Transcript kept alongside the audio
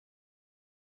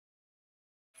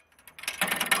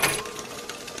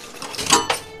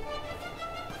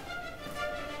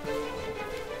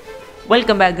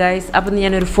Welcome back guys. അപ്പോൾ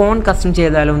ഞാൻ ഒരു ഫോൺ കസ്റ്റം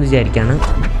ചെയ്താലോ എന്ന് വിചാരിക്കാണ്.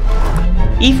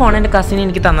 ഈ ഫോൺ എൻ്റെ കസിന്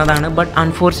എനിക്ക് തന്നതാണ്. ബട്ട്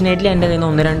അൺഫോർച്ചുനേറ്റ്ലി എൻ്റെ കയ്യിൽ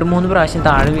നിന്ന് 1 2 3 പ്രാവശ്യം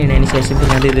താഴെ വീണതിന് ശേഷം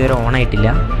പിന്നെ അത് ഇതുവരെ ഓൺ ആയിട്ടില്ല.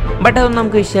 ബട്ട് അതൊന്നും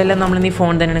നമുക്ക് വിഷയമല്ല. നമ്മൾ ഈ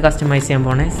ഫോൺ തന്നെയാണ് കസ്റ്റമൈസ് ചെയ്യാൻ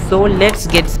പോണേ. So let's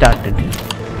get started.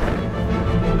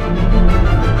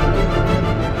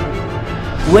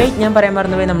 Wait, ഞാൻ പറയാൻ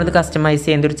പറഞ്ഞത് നമ്മളിത് കസ്റ്റമൈസ്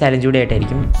ചെയ്യുന്ന ഒരു ചലഞ്ച് കൂടി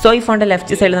ആയിട്ടായിരിക്കും. സോ ഈ ഫോണിൻ്റെ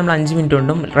ലെഫ്റ്റ് സൈഡിൽ നമ്മൾ 5 മിനിറ്റ്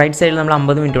കൊണ്ടും റൈറ്റ് സൈഡിൽ നമ്മൾ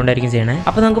 50 മിനിറ്റ് കൊണ്ടായിരിക്കും ചെയ്യണേ.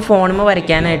 അപ്പോൾ നമുക്ക് ഫോണിൽ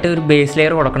വരയ്ക്കാനായിട്ട് ഒരു ബേസ്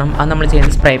ലെയർ കൊടുക്കണം. അത് നമ്മൾ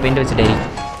ചെയ്യുന്ന സ്പ്രേ പെയിൻറ്റ് വെച്ചിട്ടായിരിക്കും.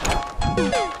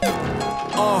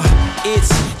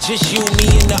 Just you, me,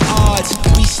 and the odds.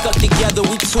 We stuck together,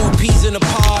 we 2 peas in a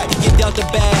pod. You dealt a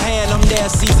bad hand, I'm there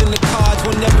seizing the cards.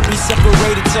 We'll never be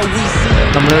separated till we see.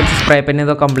 നമ്മൾ spray paint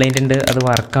ഏതോ complaint ഉണ്ട്, അത്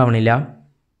work ആവണില്ല.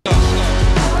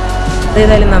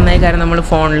 അതേതായാലും നന്നായി, കാരണം നമ്മൾ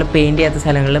ഫോണിൽ പെയിൻറ്റ് ചെയ്യാത്ത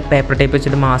സ്ഥലങ്ങളിൽ പേപ്പർ ടേപ്പ്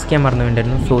വെച്ചിട്ട് മാസ്ക് ചെയ്യാൻ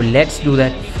പറഞ്ഞിട്ടുണ്ടായിരുന്നു. So let's do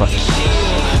that first.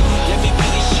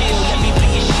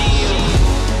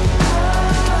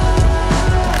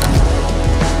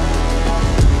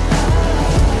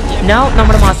 Now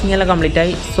നമ്മുടെ മാസ്കിംഗ് എല്ലാം കംപ്ലീറ്റ്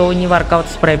ആയി. സോ ഇനി വർക്കൗട്ട്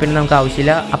സ്പ്രേ പെൻ നമുക്ക്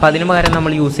ആവശ്യമില്ല. അപ്പോൾ അതിന് പകരം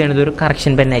നമ്മൾ യൂസ് ചെയ്യുന്നത് ഒരു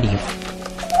കറക്ഷൻ പെൻ ആയിരിക്കും.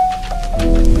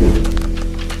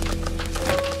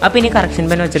 അപ്പോൾ ഇനി കറക്ഷൻ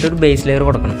പെൻ വെച്ചിട്ട് ഒരു ബേസ് ലെയർ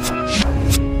കൊടുക്കണം.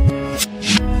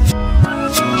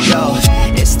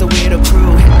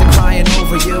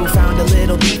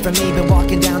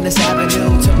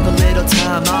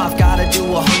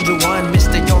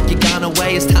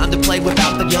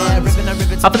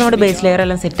 അപ്പോൾ നമ്മുടെ ബേസ് ലെയർ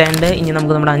എല്ലാം സെറ്റ് ആയിട്ട് ഇനി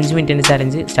നമുക്ക് നമ്മുടെ 5 മിനിറ്റിൻ്റെ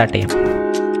ചലഞ്ച് സ്റ്റാർട്ട് ചെയ്യാം.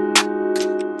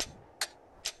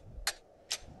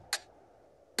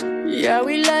 Yeah,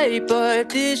 we late, but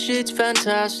this shit's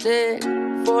fantastic.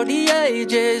 For the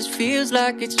ages, feels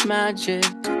like it's magic.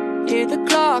 Hear the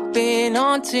clock been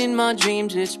haunting my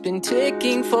dreams. It's been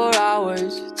ticking for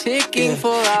hours, ticking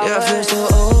for hours. Yeah, I feel so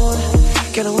old.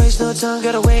 Gotta waste no time,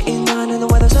 gotta wait in line and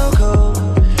the weather's so cold.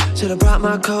 Should've brought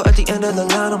my coat at the end of the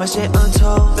line, all my shit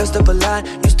untold. Messed up a lot,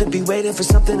 used to be waiting for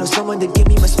something or someone to give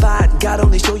me my spot. God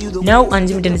only show you the. Now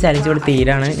 5 മിനിറ്റിന്റെ challenge ഇവിടെ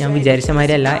തീരാണ്. ഞാൻ വിചാരിച്ച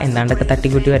മാതിരി അല്ല, എന്താണ്ടൊക്കെ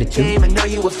തട്ടിക്കൂട്ടി വരച്ചു.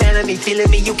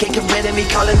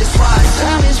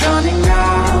 Time is running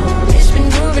out. It's been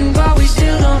moving but we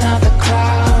still don't have the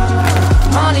crowd.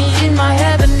 Money in my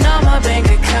head but not my bank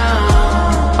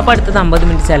account. അപ്പോൾ അടുത്തത് 50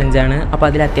 minute ചലഞ്ചാണ്. അപ്പോൾ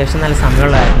അതിൽ അത്യാവശ്യം നല്ല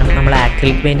സമയമുള്ള കാരണം നമ്മൾ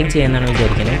ആക്രിലിക് പെയിൻറ്റിങ് ചെയ്യുന്നതാണ്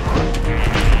വിചാരിക്കുന്നത്.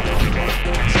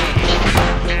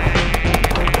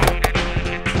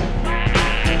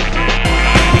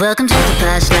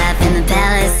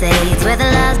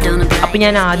 അപ്പോൾ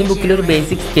ഞാൻ ആദ്യം ബുക്കിൽ ഒരു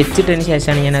ബേസിക് സ്കെച്ച് ഇട്ടതിന്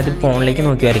ശേഷമാണ് ഞാൻ അത് ഫോണിലേക്ക്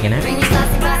നോക്കി വരയ്ക്കണേ.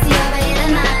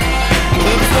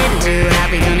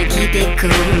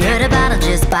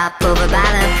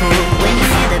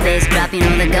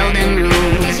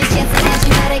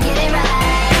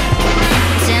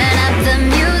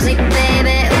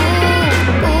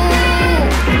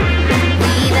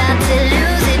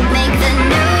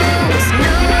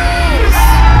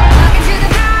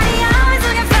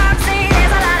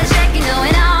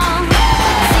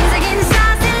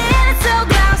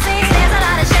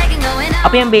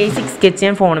 അപ്പോൾ ഞാൻ ബേസിക് സ്കെച്ച്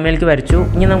ഞാൻ ഫോണിലേക്ക് വരച്ചു.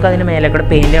 ഇനി നമുക്ക് അതിന് മേലെ കൂടെ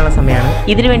പെയിൻറ്റ് ചെയ്യാനുള്ള സമയമാണ്.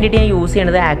 ഇതിന് വേണ്ടിയിട്ട് ഞാൻ യൂസ്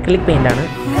ചെയ്യുന്നത് acrylic പെയിൻ്റാണ്.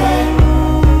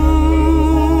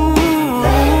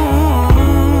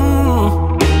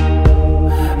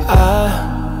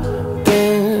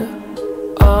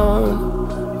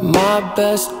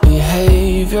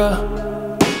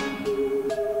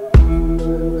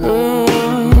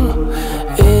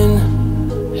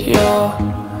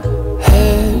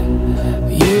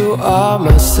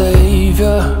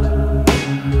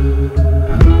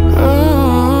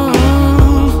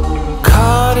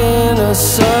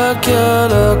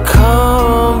 Circular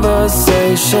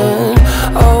conversation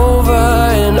over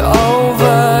and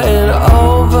over and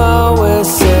over. We're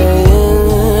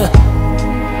saying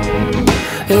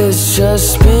it's just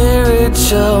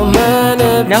spiritual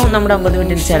manipulation. Now നമ്മുടെ 50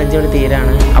 മിനിറ്റ് ചലഞ്ച് ഇവിടെ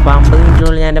തീരാണ്. അപ്പോൾ 50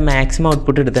 മിനിറ്റിനുള്ളിൽ ഞാൻ എൻ്റെ മാക്സിമം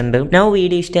ഔട്ട്പുട്ട് എടുത്തിട്ടുണ്ട്. Now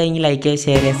വീഡിയോ ഇഷ്ടമായെങ്കിൽ ലൈക്ക് ചെയ്യുക,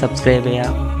 ഷെയർ ചെയ്യുക, സബ്സ്ക്രൈബ് ചെയ്യുക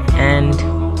and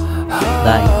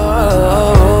bye.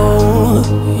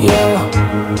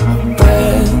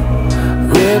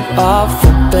 Rip off